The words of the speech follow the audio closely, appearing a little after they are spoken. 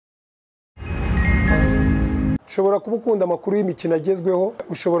ushobora kuba ukunda amakuru y'imikino agezweho,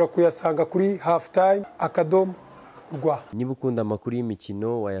 ushobora kuyasanga kuri halftime.rw. Niba ukunda amakuru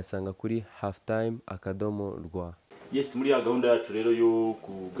y'imikino wayasanga kuri halftime.rw. Yes, muri ya gahunda yacu rero yo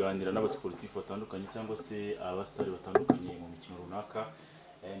kuganira n'abasportif batandukanye cyangwa se abastari batandukanye mu mikino runaka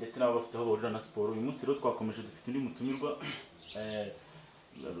ndetse n'abo bafite aho bahurira na siporo. Uyu munsi rero twakomeje dufite undi mutumirwa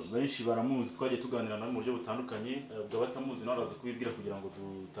benshi baramuzi, twagiye tuganira nawe mu buryo butandukanye, ubwo batamuzi nawe araza kubibwira kugira ngo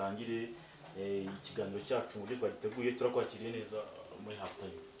dutangire ikiganiro cyacu mu buryo twagiteguye. Turakwakiriye neza muri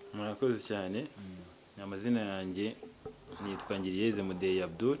halftime. Murakoze cyane. Amazina yanjye nitwa Ngiriyeze Mudeyi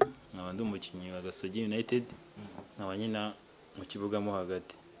Abdul, nkaba ndi umukinnyi wa Gasogi United, nkaba nyina mu kibuga mo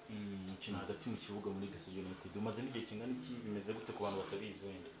hagati. Ukina hagati mu kibuga muri Gasogi United. Umaze n'igihe kingana iki, bimeze gute ku bantu batabizi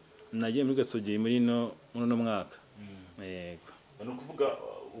wenda? Nagiye muri Gasogi muri no mwaka. Yego. Ni ukuvuga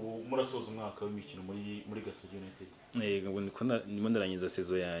murasoza umwaka w'imikino muri Gasogi United. Yego, ndimo ndarangiza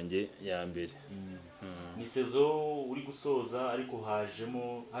sezo yanjye ya mbere. Ni sezo uri gusoza ariko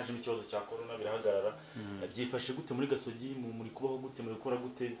hajemo ikibazo cya corona birahagarara. Byifashe gute muri Gasogi, muri kubaho gute, muri gukora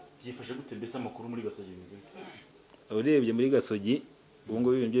gute, byifashe gute mbese amakuru muri Gasogi bimeze gute? Urebye muri Gasogi ubu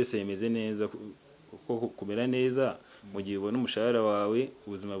ngubu ibintu byose bimeze neza, kuko kumera neza mu gihe ubona umushahara wawe,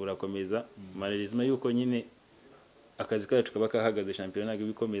 ubuzima burakomeza. Malarizma yuko nyine akazi kacu kaba kahagaze, shampiyona ntabwo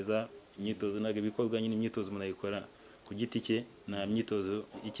bikomeza, imyitozo ntabwo bikorwa, nyine imyitozo umuntu ayikora ku giti cye, nta myitozo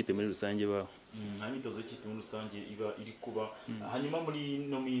y'ikipe muri rusange baho. Nta myitozo y'ikipe muri rusange iba iri kuba. Hanyuma muri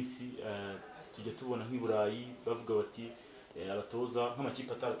no minsi tujya tubona nk'i Burayi bavuga bati abatoza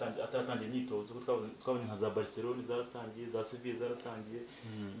nk'amakipe ataratangiye imyitozo, twabonye nka za Barcelona zaratangiye, za Sevilla zaratangiye,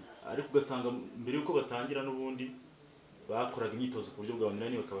 ariko ugasanga mbere yuko batangira n'ubundi bakoraga imyitozo ku buryo bwa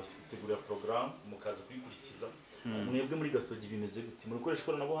online, bakabategurira program mukaza kuyikurikiza. Mwebwe muri Gasogi bimeze gute? Muri gukoresha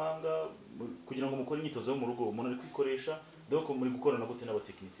ikoranabuhanga kugira ngo mukore imyitozo yo mu rugo, umuntu ari kwikoresha, donc muri gukorana gute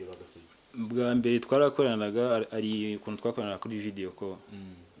n'abatekinisiye ba Gasogi? Bwa mbere twarakoranaga, ari ukuntu twakorana kuri video ko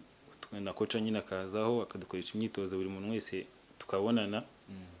na koca nyine akazaho akadukoresha imyitozo, buri muntu wese tukabonana,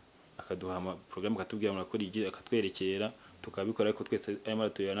 akaduha ama program, akatubwira murakora iki, akatwerekera tukabikora, ariko twese arimo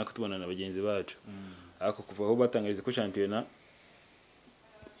aratuyana nako tubonana bagenzi bacu. Ariko kuva aho batangariza ko shampiyona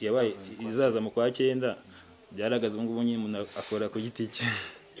yabaye izaza mu kwa 9, byaragaze ubu ngubu nyine umuntu akora ku giti cye.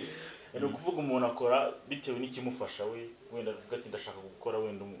 Ni ukuvuga umuntu akora bitewe n'ikimufasha we, wenda avuga ati ndashaka gukora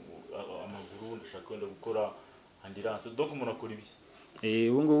wenda amaguru, ndashaka wenda gukora endurance, donc umuntu akora ibye.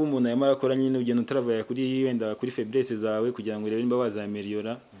 Ubu ngubu umuntu arimo arakora nyine, ugenda utaravaye kuri wenda kuri faiblesse zawe kugira ngo urebe niba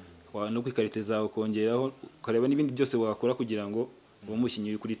wazameliora, no kwikarite zawe kongeraho, ukareba n'ibindi byose wakora kugira ngo uwo mukinnyi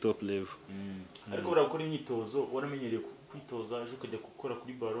uri kuri top level. Ariko bura gukora imyitozo, waramenyereye kwitoza, ejo ukajya gukora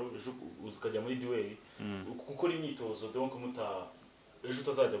kuri ballon, ejo ukajya muri duel, gukora imyitozo donc ejo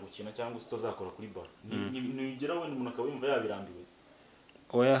utazajya gukina cyangwa utazakora kuri ballon. Nigera wenda umuntu akaba yumva yabirambiwe.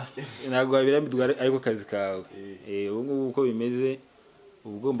 Oya, ntabwo wabirambirwa ariko kazi kawe. Ubu ngubu uko bimeze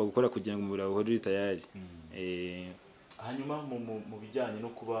ugomba gukora kugira ngo umubiri wawe uhore uri tayari. Hanyuma mu bijyanye no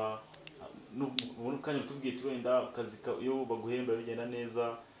kuba kandi tubwiye wenda akazi iyo baguhemba bigenda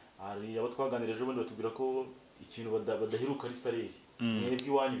neza, hari abo twaganirije ubundi batubwira ko ikintu badaheruka ari salary. Mwebwe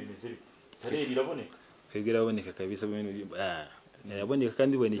iwanyu bimeze bite? Salary iraboneka? Kwegera iraboneka kabisa, iraboneka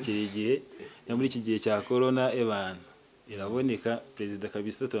kandi ibonekera igihe, muri iki gihe cya corona iraboneka. Perezida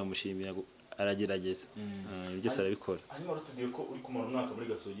kabisa turamushimira, aragerageza ibyo byose arabikora. Hanyuma rutubwiye ko uri kumara umwaka muri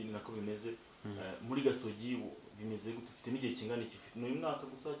Gasogi, ni nako bimeze. Muri Gasogi bimeze gute? Ufite n'igihe kingana iki? Ni uyu mwaka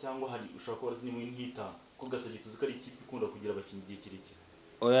gusa cyangwa hari ushaka ko wazi ni nk'itanu? Ko Gasogi tuzi ko ari ikipe ikunda kugira abakinnyi igihe kirekire.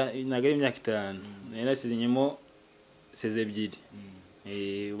 Oya, ntabwo ari imyaka 5, nari nasinyemo sezo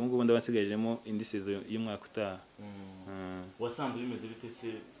 2. Ubu ngubu ndabasigajemo indi sezo y'umwaka utaha. Wasanze bimeze bite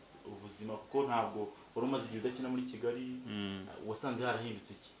se ubuzima, kuko ntabwo wari umaze igihe udakina muri Kigali? Wasanze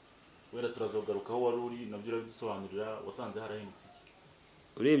harahindutse iki? Wera turazogarukaho wari uri, nabyo urabidusobanurira, wasanze harahindutse iki?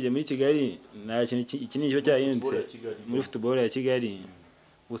 Urebye muri Kigali nta kintu ikintu cyahindutse muri football ya Kigali.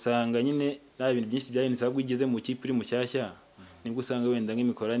 Usanga nyine nta bintu byinshi byahindutse, ahubwo ugeze mu kipe uri mushyashya nibwo usanga wenda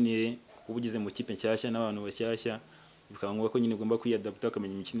nk'imikoranire, kuko ugeze mu kipe nshyashya n'abantu bashyashya, bikaba ngombwa ko nyine ugomba kwiyadapta,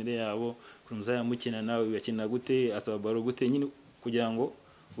 ukamenya imikinire yabo, kurumza mukina nawe bakina gute, asaba baro gute, nyine kugira ngo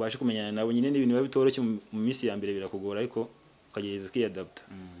ubashe kumenyana nabo. Nyine n'ibintu biba bitoroshye mu minsi ya mbere, birakugora ariko ukagereza kwiyadapta.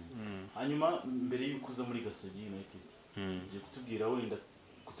 Hanyuma mbere y'uko uza muri Gasogi United, ugiye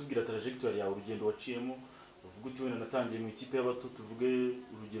kutubwira trajectoire yawe, urugendo waciyemo, uvuga uti wenda natangiye mu ikipe y'abato, tuvuge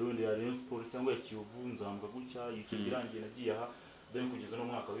urugero wenda ya Rayon Sports cyangwa ya Kiyovu, nzambwa gutya, yisize irangiye nagiye aha, dore kugeza no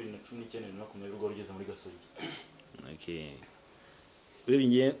mwaka wa 2019 na 2020 ugeze muri Gasogi.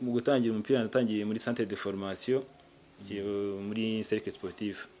 Urebye mu gutangira umupira natangiye muri centre de formation muri cercle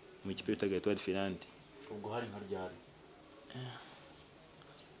sportif mu ikipe y'Etoile Filante. Ubwo hari nka ryari?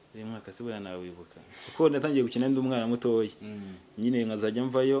 uyu mwaka se buriya nawibuka kuko natangiye gukina ndi umwana mutoya nyine nkazajya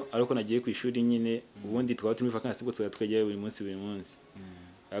mvayo ariko nagiye ku ishuri nyine ubundi twaba turi vacances bwo tukajyayo buri munsi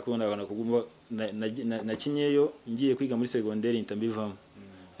ariko nabana kuguma nakinyeyo ngiye kwiga muri secondaire intambivamo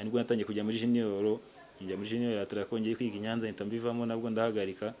nibwo natangiye kujya muri junior njya muri junior atarakongeye kwiga Nyanza intambivamo nabwo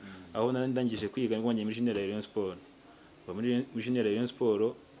ndahagarika aho ndangije kwiga nibwo ngiye muri junior ya Rayon Sports muri junior ya Rayon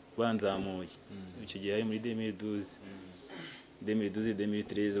Sports banzamuye icyo gihe muri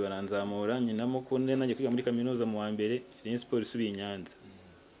 2012 baranzamura nyinamo ko nanjye kwiga muri kaminuza mu wa mbere Rayon Sports isubiye Nyanza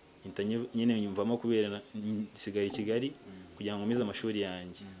nyine nyumvamo kubera sigaye i Kigali kugira ngo nkomeze amashuri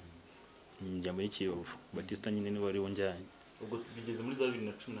yanjye njya muri Kiyovu Batista nyine niwe wari wonjyanye ubwo bigeze muri za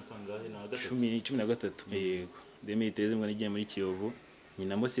 2010 kangahe na 13 yego 2013 ngo nagiye muri Kiyovu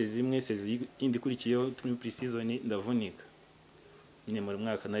nyinamo sezi indi kurikiyeho turi pre-season ndavunika nyine mu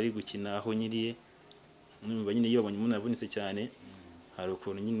mwaka nari gukina aho nyiriye numva nyine iyo umuntu avunitse cyane hari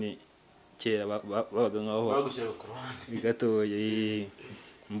ukuntu nyine kera babaga ngaho bagushyira ku ruhande gatoye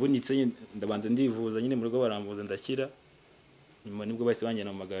mbunitse ndabanza ndivuza nyine mu rugo barambuza ndakira nyuma nibwo bahise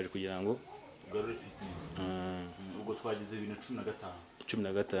banjyana mu magaju kugira ngo garure fitness ubwo twagize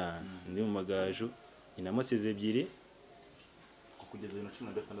 2015 ndi mu magaju nyinamo seze ebyiri kugeza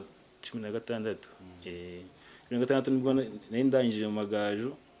 2016 2016 nibwo nari ndangije mu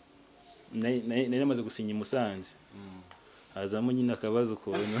magaju nari namaze gusinya i Musanze hazamo nyine akabazo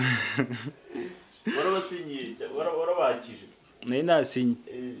kubona warabasinyiye warabakije nari nasinye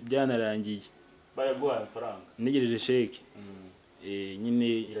byanarangiye bayaguhaye amafaranga negereje sheke nyine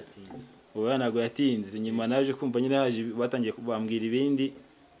iratinda ubu ntabwo yatinze nyuma naje kumva nyine haje batangiye kubambwira ibindi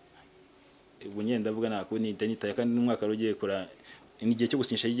ubu nyine ndavuga nako nitaye kandi n'umwaka rugiye kura n'igihe cyo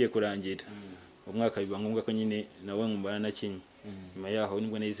gusinyisha giye kurangira umwaka biba ngombwa ko nyine nawe ngumbana nakinye nyuma yaho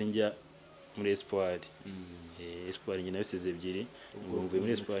nibwo nahise njya muri Espoir Espoir nyine yose ebyiri ngo mvuye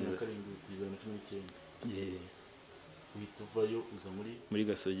muri Espoir uhituvayo uza muri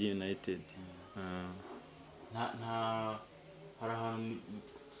Gasogi United nta hari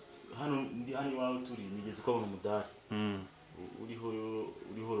hano iwawe turi nigeze kubona umudari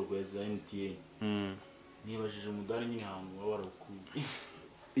uriho logo ya MTN nibajije umudari nyine ahantu waba warakuye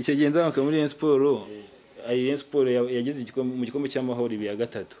icyo gihe nzamuka muri Rayon Sports Rayon Sports yageze mu gikombe cy'amahoro ibi ya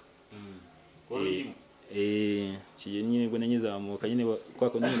gatatu kiye nyine ngo nanyizamuka nyine kwa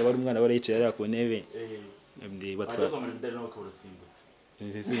ko nyine bari umwana barayicaye ari ku ntebe batwa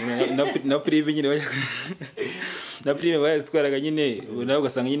na prive nyine na prive bayitwaraga nyine nawe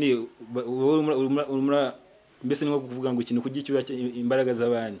ugasanga nyine urumura mbese ni nko kuvuga ngo ikintu kugicyura imbaraga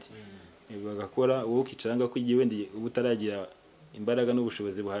z'abandi bagakora wowe ukicanga ko igihe wende ubutaragira imbaraga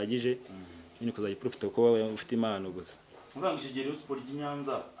n'ubushobozi buhagije nyine kuzajya profita ko ufite impano gusa Mvanga icyo gihe Rayon Sports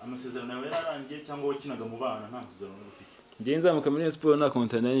y'Inyanza amasezerano yawe yararangiye cyangwa wakinaga mu bana nta masezerano ufite ngiye nzamuka muri Rayon Sports na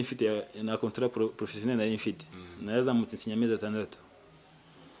contrat nari mfite na contrat professionnel nari mfite narazamutse nsinya amezi 6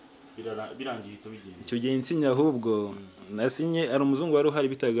 birangiye ito bigenda icyo gihe nsinya ahubwo nasinye ari umuzungu wari uhari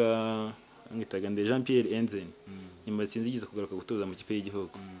bitaga Nde Jean Pierre Enzen nyuma sinzigize kugaruka gutoza mu kipe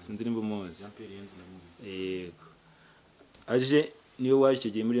y'igihugu sinzi nimba umuzi Jean Pierre Enzen yego aje niyo waje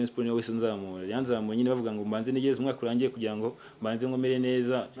icyo gihe muri Rayon Sports niyo wese nzamura yanzamuye nyine bavuga ngo mbanze nigeze umwaka urangiye kugira ngo mbanze ngomere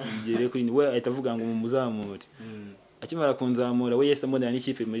neza ngere kuri we ahita avuga ngo mumuzamure akimara kunzamura we yese amubonera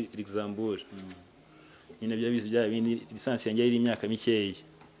n'ikipe muri Luxembourg nyine byabizi bya bindi lisansi yanjye yari imyaka mikeya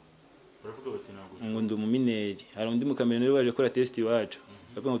baravuga bati ntabwo ngo ndi umumineri hari undi mukamera waje gukora test iwacu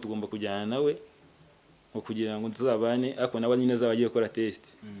bavuga ngo tugomba kujyana nawe ngo kugira ngo tuzabane ariko nawe nyine azabagiye gukora test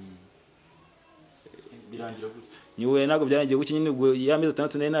birangira gute niwe ntabwo byarangiye guki nyine ubwo y'amezi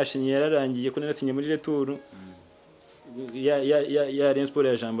 6 nari nashinye yararangiye ko narasinye muri retour ya Rayon Sports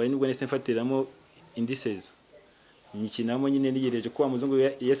ya Jambari nibwo nese mfatiramo indi saison nyikinamo nyine nigereje ko amuzungu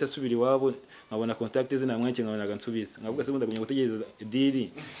yese asubira iwabo nkabona contact ze namwanke nkabona nsubiza nkavuga se ndagumya gutegereza deal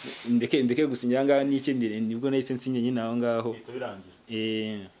ndeke gusinya ngaha n'ikindire nibwo nahise nsinye nyine aho ngaho ito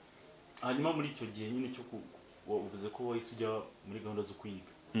birangira hanyuma muri icyo gihe nyine cyo uvuze ko wahise ujya muri gahunda zo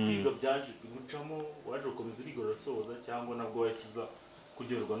kwiga byaje gucamo waje gukomeza uriga urasoza cyangwa nabwo wahise uza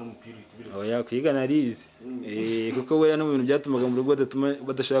kuryoherwa n'umupira uhita oya kwiga narize kuko wera no mu bintu byatumaga mu rugo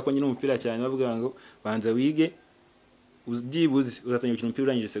badashaka ko nyine umupira cyane bavuga ngo banza wige ubyibuze uzatangira gukina umupira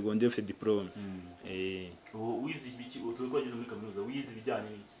urangije secondaire ufite diplome wize ibiki utwe kwageze muri kaminuza wize ibijyanye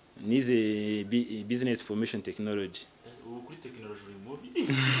n'iki nize business information technology kuri technology uri mubi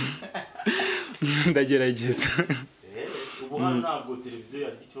ndagerageza ubu hano ntabwo televiziyo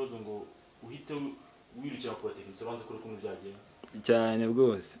yari ikibazo ngo uhite wirukira ku batekinisiye banze kuri kumwe byagenze cyane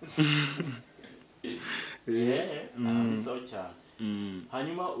rwose sawa cyane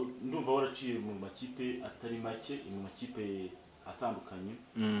hanyuma ndumva waraciye mu makipe atari make mu makipe atandukanye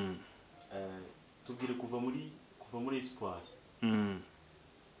tubwire kuva muri Espoir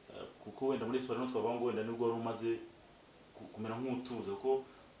kuko wenda muri Espoir no twavuga ngo wenda nibwo wari umaze kumera nk'utuze kuko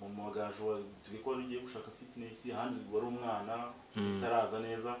mu magajo tugiye ko ugiye gushaka fitness ahandi wari umwana itaraza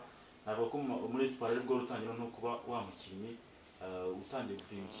neza navuga ko muri Espoir aribwo rutangira no kuba wamukinnyi utangiye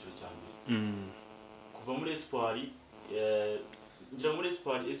gufina igiciro cyane kuva muri Espoir ngira muri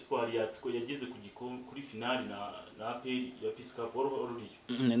Espoir yageze kuri finali na APR ya Peace Cup oruriyo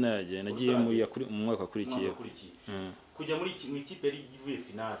nagiye mu mwaka akurikiye kujya muri ikipe yari ivuye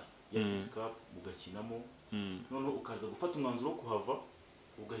finali ya Peace Cup ugakinamo none ukaza gufata umwanzuro wo kuhava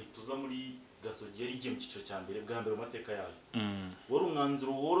ugahita uza muri Gasogi yari igiye mu cyiciro cya mbere bwa mbere mu mateka yayo wari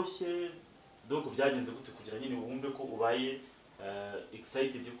umwanzuro woroshye donc byagenze gute kugira nyine wumve ko ubaye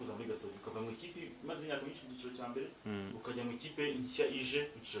excited yo kuza muri Gasogi ukava mu ikipe maze imyaka myinshi mu cyiciro cya mbere ukajya mu ikipe nshya ije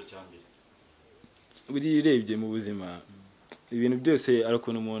mu cyiciro cya mbere buri urebye mu buzima ibintu byose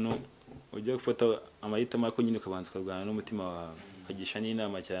arakona umuntu ujya gufata amahitamo ako nyine ukabanza ukarwana n'umutima wawe ukagisha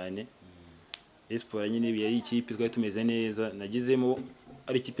n'inama cyane Espoir nyine yari ikipe twari tumeze neza nagizemo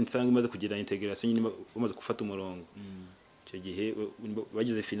ari ikipe nsanga imaze kugira integration nyine bamaze gufata umurongo icyo gihe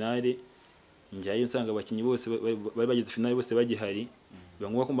bageze finale njyayo nsanga abakinnyi bose bari bageze finale bose bagihari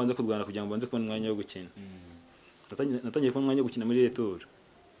bangwa ko mbanza kurwana kugira ngo banze kubona umwanya wo gukina natangiye kubona umwanya wo gukina muri retour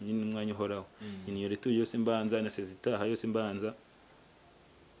nyine umwanya uhoraho iyo retour yose mbanza na sezitaha yose mbanza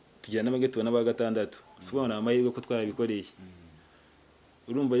tugira n'amageto n'aba gatandatu subona amahirwe ko twarabikoreye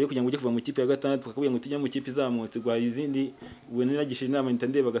urumva yo kugira ngo ujye kuva mu ikipe ya gatandatu bakabwiye ngo tujya mu ikipe izamutse gwa izindi ubone nagishije inama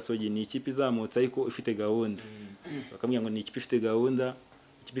ndeba Gasogi ni ikipe izamutse ariko ifite gahunda bakambwira ngo ni ikipe ifite gahunda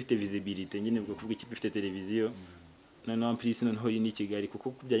ikipe ifite visibility nyine bwo kuvuga ikipe ifite televiziyo none en plus none hori ni Kigali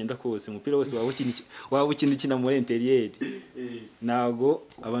kuko byagenda kose umupira wose waba ukina muri interieur nago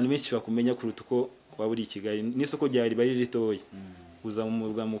abantu benshi bakumenya kuruta uko waba uri Kigali n'isoko ryari bari ritoya uza mu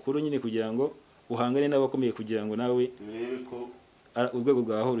murwa mukuru nyine kugira ngo uhangane n'abakomeye kugira ngo nawe urebe ko urwego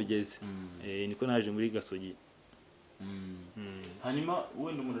rwaho rugeze niko naje muri Gasogi hanyuma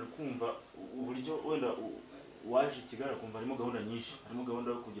wenda umuntu kumva uburyo wenda waje Kigali kumva harimo gahunda nyinshi harimo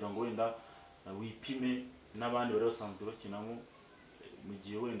gahunda yo kugira ngo wenda wipime n'abandi bari basanzwe bakinamo mu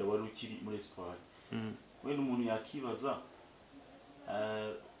gihe wenda wari ukiri muri Espoir wenda umuntu yakibaza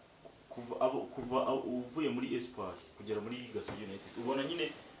kuva uvuye muri Espoir kugera muri Gasogi United ubona nyine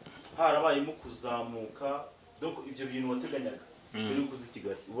harabayemo kuzamuka donc ibyo bintu wateganyaga biri kuza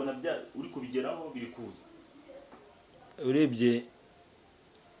Kigali ubona uri kubigeraho biri kuza urebye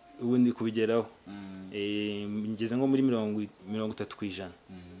ubundi kubigeraho ngeze nko muri 30%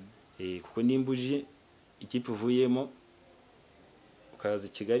 kuko nimbuje ikipe uvuyemo ukaza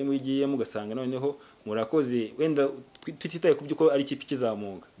Kigali mugiyemo ugasanga noneho murakoze wenda tutitaye ku byuko ari ikipe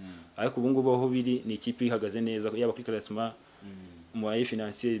kizamuka ariko ubu ngubu aho biri ni ikipe ihagaze neza yaba kuri classement mu ayi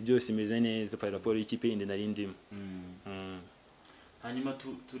financier byose imeze neza par rapport y'ikipe indi narindimo hanyuma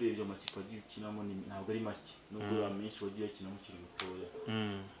turebye amakipe agiye ukinamo ntabwo ari make nubwo amenshi wagiye akinamo kiri mutoya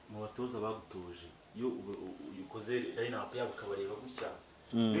mu batoza bagutoje iyo ukoze line up yabo kabareba gutya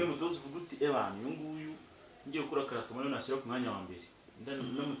niwe mutoza uvuga uti ebana uyu nguyu ngiye gukora karasoma none nashyira ku mwanya wa mbere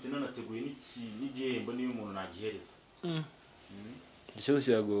ndamutse nanateguye n'igihembo niyo umuntu nagihereza ikibazo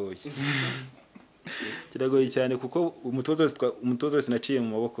kiragoye cyane kuko umutoza wese naciye mu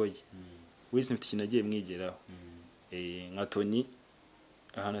maboko ye wese mfite ikintu agiye mwigeraho nka Tony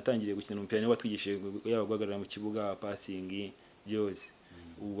ahantu atangiriye gukina umupira niwe watwigishije yaba guhagarara mu kibuga passing byose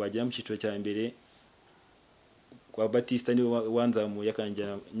ubu bajya mu cyiciro cya mbere kwa Batista niwe wanzamuye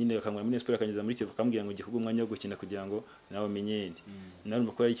akanjyana nyine akamwara muri Espoir akangeza muri Kivu akambwira ngo gihugu umwanya wo gukina kugira ngo nawe amenyere nawe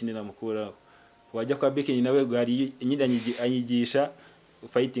mukora iki namukura wajya kwa Bekin nawe gari nyine anyigisha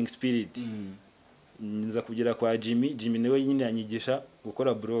fighting spirit nza kugera kwa Jimmy nawe nyine anyigisha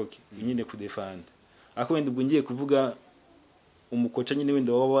gukora block nyine ku defend ako wenda ubwo ngiye kuvuga umukoca nyine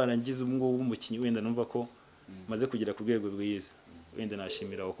wenda waba warangize ubwo umukinyi wenda numva ko maze kugera ku rwego rwiza wenda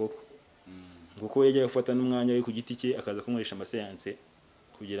nashimira okoko kuko yagiye gufata n'umwanya we ku giti cye akaza kunkoresha amaseanse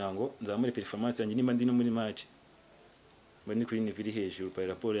kugira ngo nzamure performance yanjye nimba ndi no muri match bandi kuri nivel hejuru par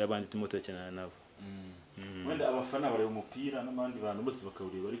rapport y'abandi timoto cyane nabo wenda abafana bari umupira n'abandi bantu bose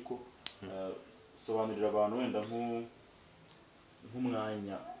bakawureba ariko sobanurira abantu wenda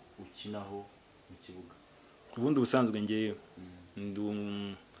nk'umwanya ukinaho mu kibuga ubundi ubusanzwe ngeyo ndu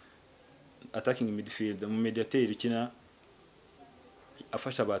attacking midfield mu mediateur ukina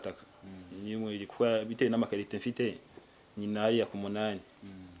afasha abataka nimwe kwa bitewe n'amakarite mfite nyina ari ya ku 8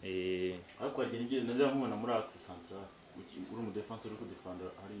 ariko agenda ngira nkubona muri axe central uri mu defense uri ku defender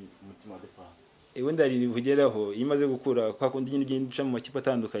hari umutima wa defense wenda rivugeraho imaze gukura kwa kundi nyine ugenda uca mu makipe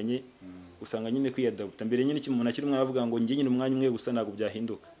atandukanye usanga nyine kwiyadapta mbere nyine umuntu akiri umwana avuga ngo njye nyine umwanya umwe gusa ntabwo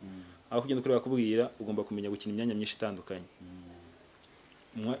byahinduka aho kugenda kureba kubwira ugomba kumenya gukina imyanya myinshi itandukanye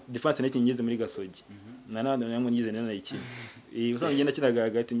defense nake ngeze muri Gasogi nanande namwe ngize nanayikina usanga ngenda kiraga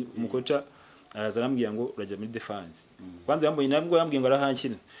hagati umukoca araza arambwira ngo urajya muri defense kwanza yambaye nabwo yambwiye ngo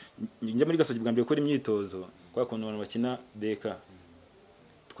arahankina njya muri Gasogi bwa mbere gukora imyitozo kwa kuntu abantu bakina deka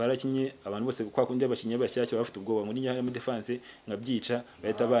twarakinye abantu bose kwa kundi abakinye bashyashya bafite ubwoba muri muri defense ngabyica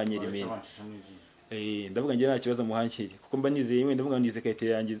bahita banyera imena ndavuga ngira nta kibazo muhankiri kuko mba nizeye wenda ndavuga ndize karite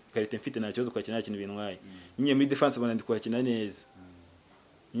yanjye karite mfite nta kibazo kwakina nta kintu bintwaye nyine muri defense bana ndi kwakina neza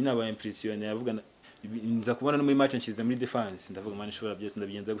nyine aba impression yavuga nza kubona no muri match nshize muri defense ndavuga mani shobora byose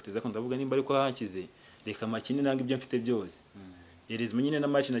ndabigenza guteza ko ndavuga nimba ariko hankize reka makine nanga ibyo mfite byose yerizwe nyine na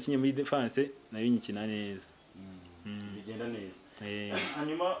match nakinye muri defense nayo nyikina neza bigenda neza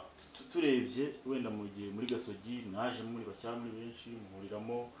hanyuma turebye wenda mu gihe muri Gasogi mwaje muri bacyara muri benshi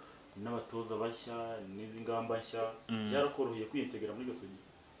muhuriramo n'abatoza bashya n'izingamba nshya byarakoroheye kwintegra muri Gasogi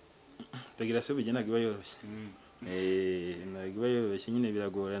integration bigenda iba yoroshye ntabwo yoroshye nyine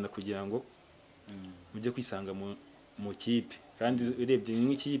biragorana kugira ngo mujye kwisanga mu kipe kandi urebye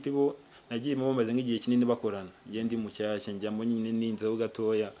nk'ikipe bo nagiye mu bamaze nk'igihe kinini bakorana ngiye ndi mu cyashya njyamo nyine ninzeho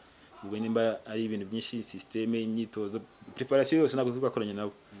gatoya ubwo nimba ari ibintu byinshi systeme imyitozo preparation yose nabwo twakoranye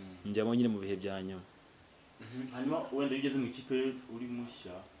nabo njyamo nyine mu bihe bya nyuma hanyuma wenda ugeze mu kipe uri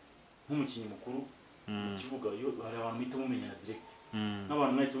mushya nk'umukinnyi mukuru mu kibuga hari abantu bita mumenyana direct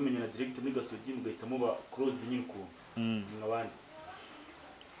n'abantu mwese mumenyana direct muri Gasogi mugahitamo ba close nyine ku mwabandi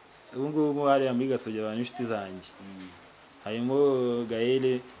ubu ngubu hari muri Gasogi abantu inshuti zanjye harimo Gaël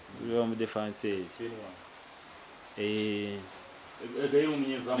uri mu defenseur Gaël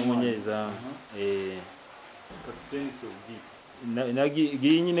umunyezamu kapiteni Saudi nagi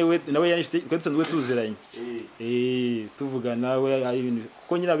nyine we nawe yanishite ko dusanzwe tuziranye tuvuga nawe ari ibintu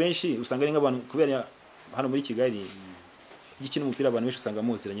kuko nyina benshi usanga ari nk'abantu kubera hano muri Kigali gikina umupira abantu benshi usanga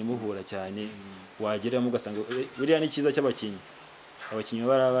muziranye muhura cyane wageramo ugasanga buriya ni cyiza cy'abakinyi abakinyi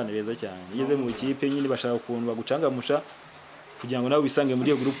bari abana beza cyane igeze mu kipe nyine bashaka ukuntu bagucangamusha kugira ngo nawe wisange muri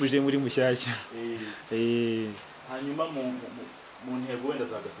iyo groupe uje muri mushyashya hanyuma mu ntego wenda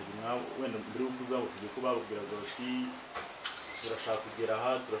za Gasogi wenda mbere y'uko uzaba tugiye ko babwiraga bati turashaka kugera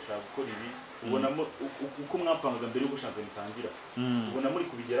aha turashaka gukora ibi ubonamo uko mwapangaga mbere y'uko shampiyona itangira ubona muri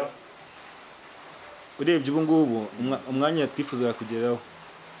kubigeraho urebye ubu ngubu umwanya twifuzaga kugeraho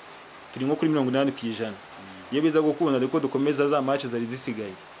turi nko kuri 80%. Iyo biza gukunda ariko dukomeza za match zari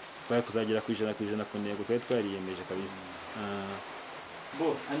zisigaye twari kuzagera ku 100% ku ntego twari twariyemeje kabisa.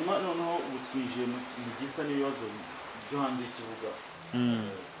 Bo hanyuma noneho ubutwije mu gisa n'ibibazo byo hanze y'ikibuga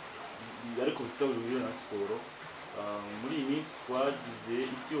ariko bifite uburyo na siporo muri iyi minsi twagize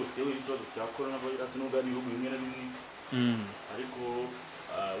isi yose yewe ikibazo cya coronavirus n'ubwo ari ibihugu bimwe na bimwe ariko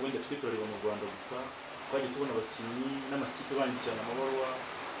wenda twe turareba mu Rwanda gusa twagiye tubona abakinnyi n'amakipe bandikirana amabaruwa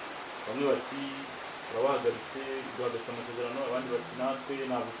bamwe bati turabahagaritse duhagaritse amasezerano abandi bati natwe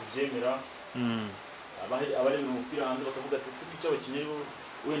ntabwo tubyemera abari mu mupira hanze bakavuga ati se bica abakinnyi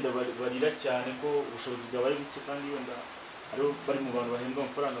wenda barira cyane ko ubushobozi bwabari buke kandi wenda aribo bari mu bantu bahembwa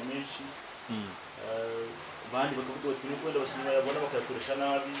amafaranga menshi bandi bakavuga bati nuko wenda abakinnyi bayabona bakayakoresha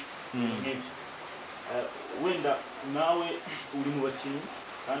nabi nk'ibyo wenda nawe uri mu bakinnyi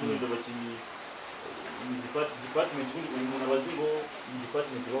kandi wenda abakinnyi department uyu muntu abazi ngo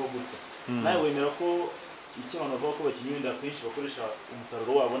department baho gutya nawe wemera ko icyo abantu bavuga ko abakinnyi wenda akenshi bakoresha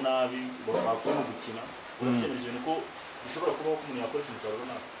umusaruro wabo nabi bakora mu gukina uracyemeje ko bishobora kubaho ko umuntu yakoresha umusaruro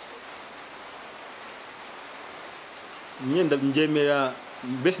nabi Nyenda ngemera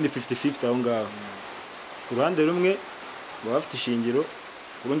best ni 50-50 aho ngaho ku ruhande rumwe baba bafite ishingiro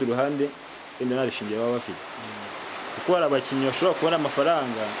ku rundi ruhande wenda nta shingiro baba bafite kuko hari abakinnyi bashobora kubona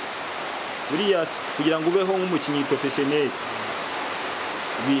amafaranga buriya kugira ngo ubeho nk'umukinnyi professionnel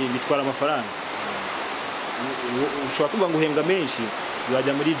bitwara amafaranga ushobora kuvuga ngo uhembwa menshi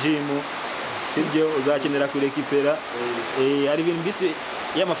uzajya muri gym sibyo uzakenera kurekipera ari ibintu bise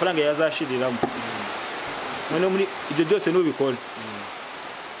y'amafaranga yazashiriramo none muri ibyo byose n'ubikora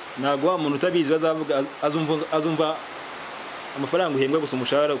ntabwo wa muntu utabizi bazavuga azumva amafaranga uhembwa gusa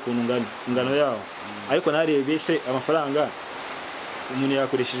umushahara ukuntu ingano yawo ariko narebe se amafaranga umuntu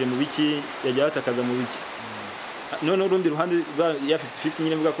yakoresheje mu biki yajya atakaza mu biki none urundi ruhande ya 50-50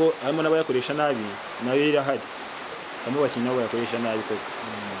 nyine mvuga ko harimo n'abayakoresha nabi nayo irahari bamwe bakinnyi nabo bayakoresha nabi koko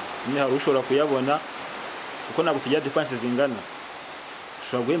nyine hari ushobora kuyabona kuko ntabwo tujya dépenses zingana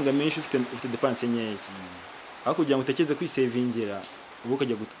ushobora guhembwa menshi ufite dépenses nkeya aho kugira ngo utekereze kwisevingira ubu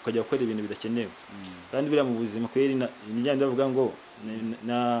ukajya gukora ibintu bidakenewe kandi bira mu buzima kweri imyanda bavuga ngo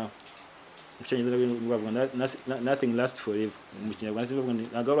Icyongereza bavuga nothing lasts forever. Mu Kinyarwanda bavuga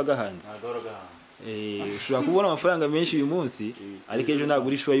nagahora gahanze. Ushobora kubona amafaranga menshi uyu munsi ariko ejo ntabwo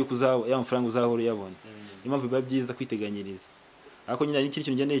uri sure yuko ya mafaranga uzahora uyabona. Niyo mpamvu biba byiza kwiteganyiriza. Ariko nyine n'ikindi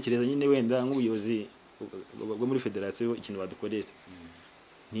kintu njya ntekereza nyine wenda nk'ubuyobozi bwo muri federasiyo ikintu badukorera.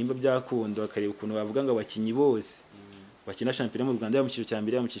 Nimba byakunda bakareba ukuntu bavuga ngo abakinyi bose bakina shampiyona mu Rwanda ya mu cyiciro cya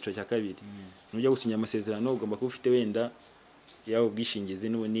mbere ya mu cyiciro cya kabiri. Nujya gusinya amasezerano ugomba kuba ufite wenda yawo bwishingizi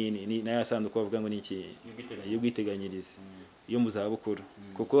n'ayasanduku bavuga ngo niki y'ubwiteganyirize iyo muzabukuru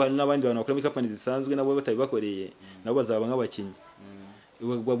kuko hari n'abandi bantu bakora muri company zisanzwe nabo batabibakoreye nabo bazaba nk'abakinyi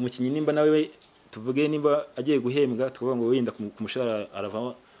umukinyi nimba nawe tuvuge nimba agiye guhembwa tukavuga ngo wenda kumushara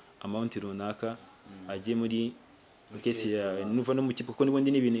arava amount runaka agiye muri kesi ya nuva no mu kipe kuko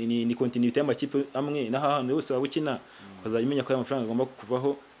nibundi ni continuity y'amakipe amwe n'ahantu hose wabukina bazayimenya ko amafaranga agomba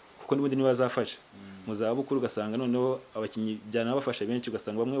kuvaho kuko nibundi niba azafasha mu zabukuru ugasanga noneho abakinyi byana bafasha benshi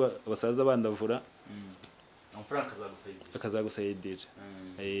ugasanga bamwe basaza bandavura amafaranga akazagusayidira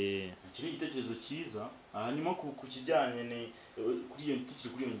kiri igitekerezo cyiza hanyuma ku kijyanye kuri iyo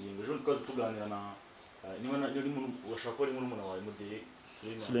ngingo ejo twaza tuganira na niba washaka ko ari muri wawe Mudeyi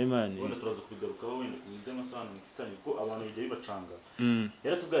Suleiman wenda turaza kubigarukaho wenda ku by'amasano mufitanye ko abantu bigiye bibacanga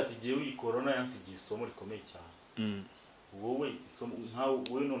yaratubwiye ati giye wi corona yansigiye isomo rikomeye cyane wowe isomo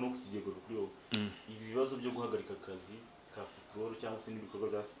wowe none ku kigego kuri wowe ibi bibazo byo guhagarika akazi ka football cyangwa se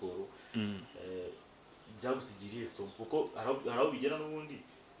n'ibikorwa bya siporo byagusigiriye isomo kuko haraho bigera n'ubundi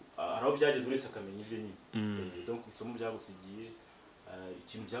haraho byageze wese akamenya ibyo nyine donc isomo byagusigiye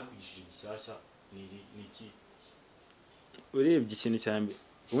ikintu byakwigishije gishyashya ni iki urebye ikintu cyambe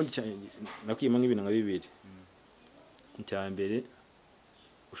ubundi nakuyemo nk'ibintu nka bibiri icyambere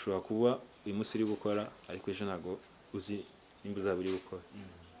ushobora kuba uyu munsi uri gukora ariko ejo ntago uzi nimba uzaba uri gukora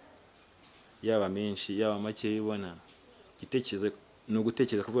yaba menshi yaba make ubona igitekerezo ni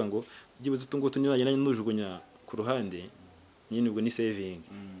ugutekereza kuvuga ngo byibuze utungo tunyuranye n'ujugunya ku ruhande nyine ubwo ni saving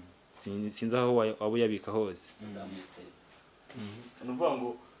sinzi aho waba uyabika hose nuvuga ngo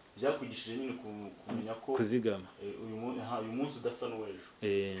byakwigishije nyine kumenya ko kuzigama uyu munsi udasa n'uwejo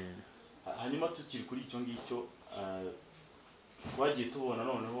hanyuma tukiri kuri icyo ngicyo twagiye tubona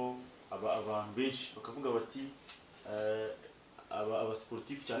noneho abantu benshi bakavuga bati aba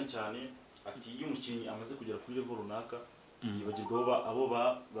sportif cyane cyane ati iyo umukinnyi amaze kugera kuri level runaka yibagirwa abo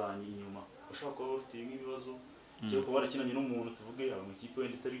babanye inyuma bashaka kuba bafite nk'ibibazo cyo kuba barakinanye n'umuntu tuvuge aba mu kipe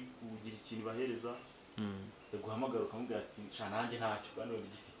wenda itari kugira ikintu bahereza guhamagara ukamubwira ati sha nanjye ntacyo kandi wenda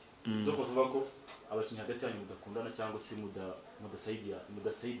gifite doko kuvuga ko abakinnyi hagati yanyu mudakundana cyangwa se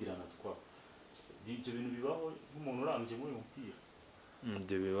mudasayidirana twa ibyo bintu bibaho nk'umuntu urambye muri umupira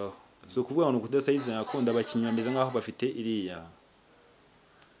ibyo bibaho so kuvuga ngo kudasayidirana akunda abakinnyi bameze nk'aho bafite iriya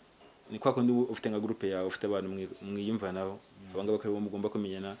ni kwa kundi ufite nka groupe yawe ufite abantu mwiyumvanaho abanga bakaba mugomba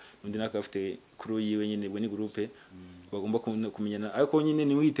kumenyana undi naka afite kuri yiwe nyine bwo ni groupe bagomba kumenyana ariko nyine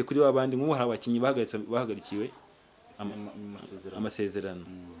ni wite kuri babandi nk'ubu hari abakinnyi bahagarikiwe amasezerano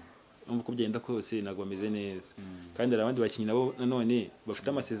uko byenda kose nago bameze neza kandi hari abandi bakinnyi nabo nanone bafite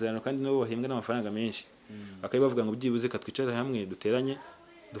amasezerano kandi nabo bahembwa n'amafaranga menshi akayi bavuga ngo byibuze katwicara hamwe duteranye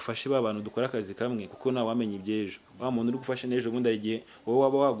dufashe abantu dukora akazi kamwe kuko nawe wamenye ibyejo wa muntu uri gufasha nejo bundi igihe wowe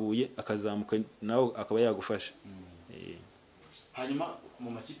waba waguye akazamuka nawe akaba yagufasha hanyuma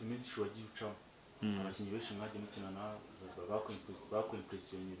mu makipe menshi wagiye ucamo abakinnyi benshi mwagiye mukinana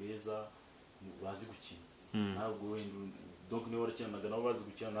bakwimpressione beza bazi gukina ntabwo wenda donc niba warakinanaga nabo bazi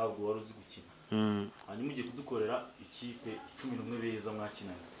gukina ntabwo wari uzi gukina hanyuma ugiye kudukorera ikipe 11 beza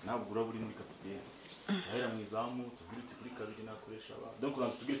mwakinana ntabwo uraba uri muri kapiteni ahera mu izamu tubwire kuri kabiri nakoresha aba donc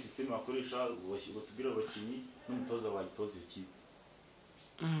uranze tubwire system wakoresha tubwire abakinnyi n'umutoza wayitoza ikipe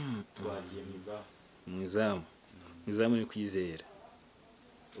twagiye mu izamu ni kwizera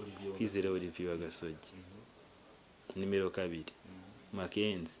Olivier Gasogi nimero 2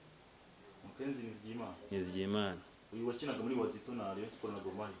 Makenzi Nizigimana uyu wakinaga muri Wazito na Rayon Sports na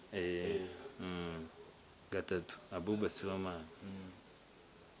Gomari gatatu Abuba Silomani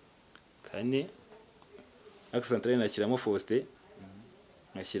kane Accent nashyiramo Faustin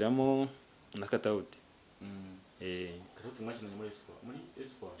nashyiramo na Katauti Katauti mwakinanye muri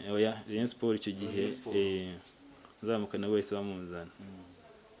Espoir oya Rayon Sports icyo gihe nzamukana wese bamuzana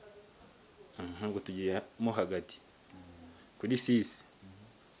ntabwo tugiye mo hagati kuri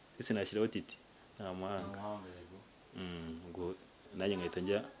 6 nashyiraho Titi nta muhanga ngo nanjye ngahita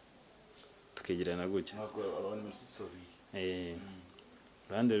njya tukegerana gutya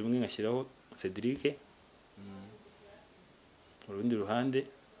uruhande rumwe ngashyiraho Cedric urundi ruhande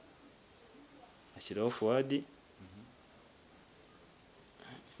ngashyiraho Fuadi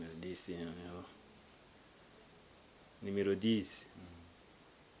nimero 10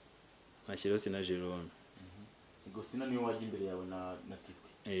 Chelsea na Jerome. Gosina niyo wajya imbere yawe na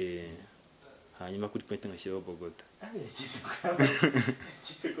Titi. Hanyuma kuri point ngashyiraho Bogota.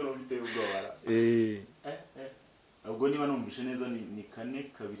 Kipe ko no biteye ubwobara. Ubwo niba numvishe neza ni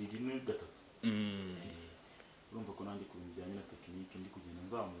 4-2-1-3. Urumva ko nandi ku bijyanye na tekinike ndi kugenda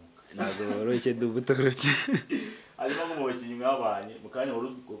nzamuka. Ntabwo woroshye dubutoroke. Ariko ngo mu bakinnyi mwabanye mukanya wari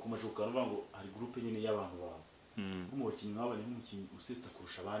ku mashuka numva ngo hari groupe nyine y'abantu bawe. Mu bakinnyi mwabanye nk'umukinnyi usetsa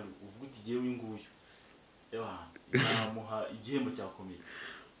kurusha abandi uvuga uti giye winguyu. Namuha igihembo cyakomeye.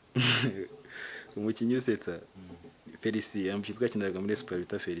 Umukinnyi usetsa Felicien amufite twakiniraga muri Super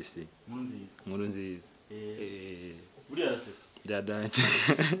bita Felicien. Nkuru nziza. Buri arasetsa. Byadanje.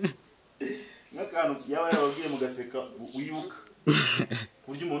 N'akantu yaba yarabwiye mu gaseka wibuka.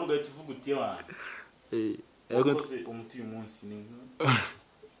 Buryo umuntu ugahita uvuga uti wana. Ariko se umuti uyu munsi ni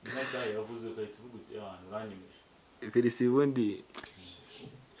nka yavuze ugahita uvuga uti wana uranyemeje. Felicien ubundi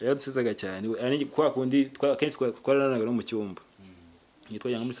yadusezaga cyane ari kwa kundi kenshi twararanaga no mu cyumba.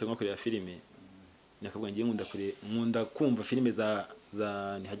 Nitwa yanga muri salon kureba filime. Nakabwa ngiye nkunda kumva filime za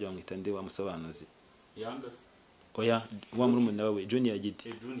ntihajya bamwita nde wa musobanuzi. Yanga se. Oya wa muri umuntu wawe Junior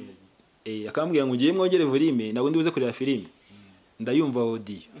Giti. Akambwira ngo ngiye mwongere volume nawe ndibuze kureba filime. Ndayumva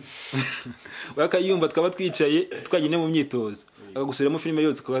audio. Bakayumva twaba twicaye twagine mu myitozo. Akagusubiramo filime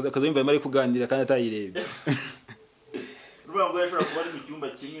yose akazayumva ari kuganira kandi atayirebye. Rubango yashobora kuba ari mu cyumba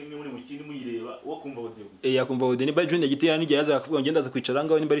kimwe muri mu kindi muyireba wo kumva audio gusa. Akumva audio ni Junior Giti n'igihe yaza kuvuga ngenda za kwicara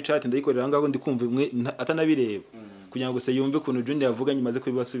ngaho nimba ari chat ndayikorera ngaho ndi kumva atanabireba. Kugira ngo se yumve kuntu Junior yavuga nyuma ze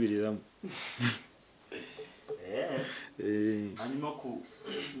kubibasubiriramo. Hanyuma ku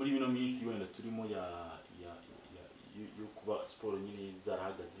muri bino minsi wenda turimo yo kuba sport nyine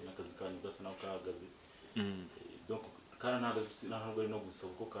zarahagaze n'akazi kanyu gasa naho kahagaze. Donc kana nahagaze ntabwo ari no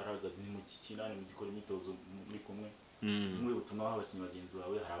gusaba ko karahagaze ni mu gikina ni mu gikora imyitozo muri kumwe. Muri butumwa abakinnyi bagenzi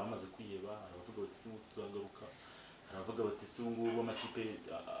bawe hari abamaze kwiyeba hari abavuga bati sinzagaruka hari abavuga bati sungu amakipe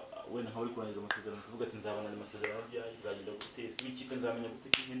wenda nka bari kurangiza amasezerano tuvuga ati nzabana n'amasezerano byayo nzagenda gute si ikipe nzamenya gute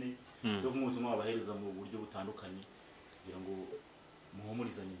k'ihene. Donc mu butumwa babahereza mu buryo butandukanye kugira ngo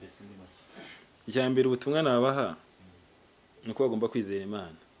muhumurizanye mbese muri make. Icyambere ubutumwa nabaha nuko bagomba kwizera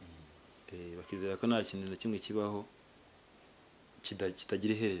Imana. Bakizera ko nta kintu na kimwe kibaho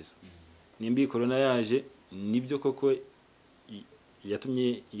kitagira iherezo. Nimba corona yaje nibyo koko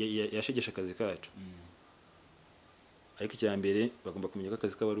yatumye yashegesha akazi kacu. Ariko icyambere bagomba kumenya ko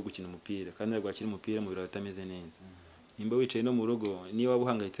akazi kaba ari gukina umupira kandi ntabwo wakina umupira mu biro atameze neza. Nimba wicaye no mu rugo niba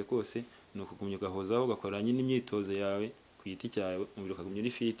wabuhangayitse kose nuko kumenya ugahozaho ugakora nyine imyitozo yawe ku giti cyawe mu biro ukagumya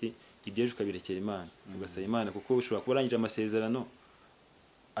uri fiti ibyeje ukabirekera Imana ugasaba Imana kuko ushobora kuba urangije amasezerano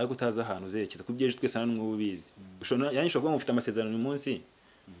ariko utazi ahantu uzerekeza ku byeje twese nanu ubizi. Ushobora kuba mufite amasezerano uyu munsi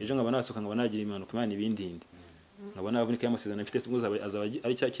ejo nkaba nasohoka nkaba nagira impanuka Imana ibindinde nkaba navunika y'amasezerano mfite ubwo azaba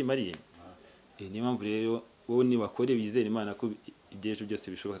ari cya kimariye. Niyo mpamvu rero wowe nibakore bizera Imana ko ibyeje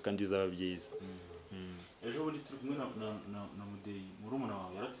byose bishoboka kandi bizaba byiza. Ejo bundi turi kumwe na Mudeyi muri umuna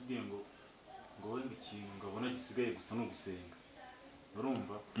wawe yaratubwiye ngo wenda ikintu ngabona gisigaye gusa no gusenga.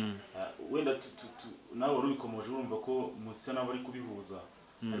 Urumva wenda nawe urubikomoje urumva ko musa nabo ari kubihuza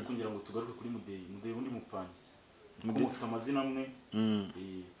ariko ngira ngo tugaruke kuri Mudeyi undi mupfanye kuko mufite amazina amwe.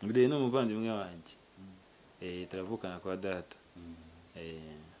 Mudeyi ni umuvandimwe wanjye. Turavukana kwa data.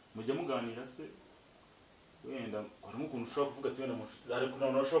 Mujya muganira se wenda harimo ukuntu ushobora kuvuga ati wenda mu nshuti ariko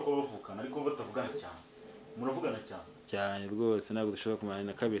nawe urashobora kuba bavukana ariko batavugana cyane. Muravugana cyane rwose ntabwo dushobora kumara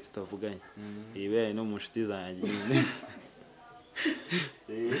na kabiri tutavuganye. Ibe no mu nshuti zanjye.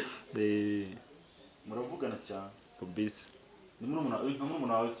 Muravugana cyane kubisa. Ni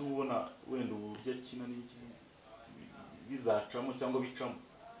muri wawe se ubona wenda uburyo akina n'iki bizacamo cyangwa bicamo.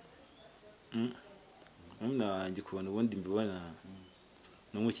 Umwana wanjye kubona ubundi mbibona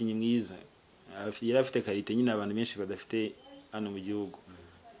ni umukinnyi mwiza. Yari afite karite nyine abantu benshi badafite hano mu gihugu.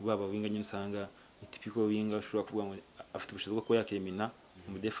 Baba winga nyine usanga typical winga ushobora kuvuga ngo afite ubushobozi bwo kuba yakemina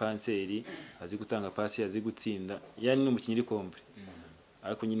mu defenseri azi gutanga pasi azi gutsinda yani n'umukinnyi uri kombre.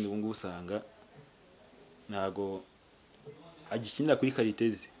 Ariko nyine ubu ngubu usanga ntago agikinira kuri karite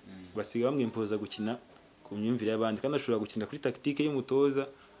ze. Basiga bamwimpoza gukina ku myumvire y'abandi kandi ashobora gukina kuri tactique y'umutoza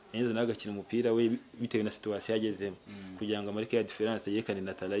neza nagakina umupira we bitewe na situation yagezemo kugira ngo amarike ya difference yerekane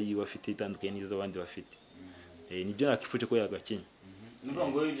na tala yiwe afite itandukanye n'izo abandi bafite. Nibyo nakifuje ko yagakinya. Nivuga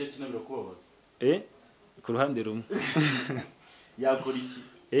ngo ibyo akina birakubabaza. Ku ruhande rumwe. Yakora iki?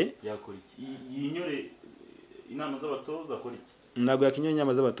 Yakora iki? Yinyore inama z'abatoza akora iki? Ntabwo yakinyura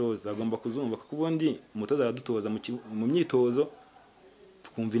inama z'abatoza agomba kuzumva kuko ubundi umutoza aradutoza mu myitozo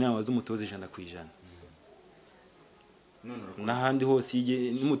tukumva inama z'umutoza 100%. N'ahandi hose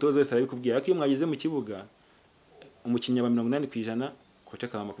n'umutoza wese arabikubwira ariko iyo mwageze mu kibuga umukinnyi aba 80% koca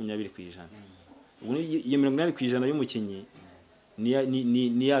ka 20%. Ubu iyo 80% y'umukinyi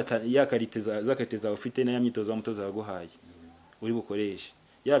ni ya karite za karite za ufite na ya myitozo umutoza waguhaye uri bukoreshe.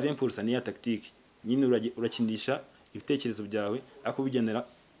 Ya 20% ni ya tactique. Nyine urakinisha ibitekerezo byawe akubigenera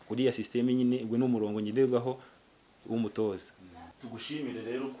kuri ya systeme nyine ubwo n'umurongo ngiderwaho w'umutoza. Tugushimire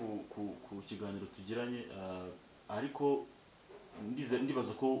rero ku kiganiro tugiranye, ariko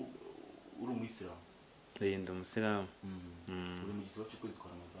ndibaza ko uri umuyisilamu. Ndi umusiramu. Uri mu gisibo cy'ukwezi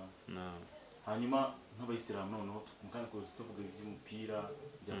kwa Ramadhan. Hanyuma nk'abayisilamu noneho mukanya kuzi tuvuga iby'umupira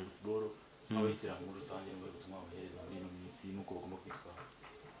bya football, nk'abayisilamu muri rusange ngo gutuma abahereza muri ino minsi nuko bagomba kwitwara.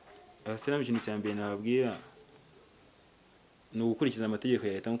 Abasilamu ikintu cya mbere nababwira ni ugukurikiza amategeko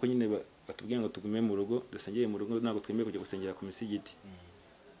ya leta nkuko nyine batubwiye ngo tugume mu rugo dusengere mu rugo, ntabwo twemewe kujya gusengera ku misigiti.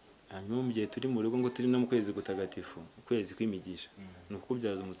 Hanyuma mu gihe turi mu rugo ngo turi no mu kwezi gutagatifu, ukwezi kw'imigisha, ni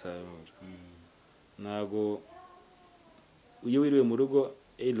ukubyaza umusaruro. Ntabwo iyo wiriwe mu rugo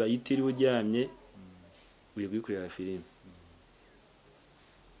yitiriwe uryamye uri kureba filime.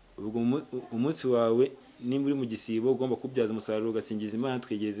 Ubwo umunsi wawe nimba uri mu gisibo ugomba kubyaza umusaruro, ugasingiza Imana,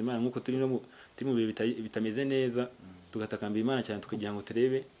 twegereza Imana nkuko turi mu bihe bitameze neza, tugatakambira Imana cyane tukagira ngo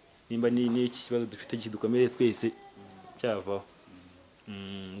turebe nimba n'iki kibazo dufite kidukomereye twese cyavaho.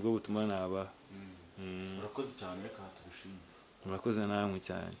 Ubwo butuma naba. Murakoze cyane, reka tugushimire. Murakoze namwe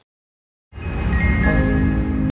cyane.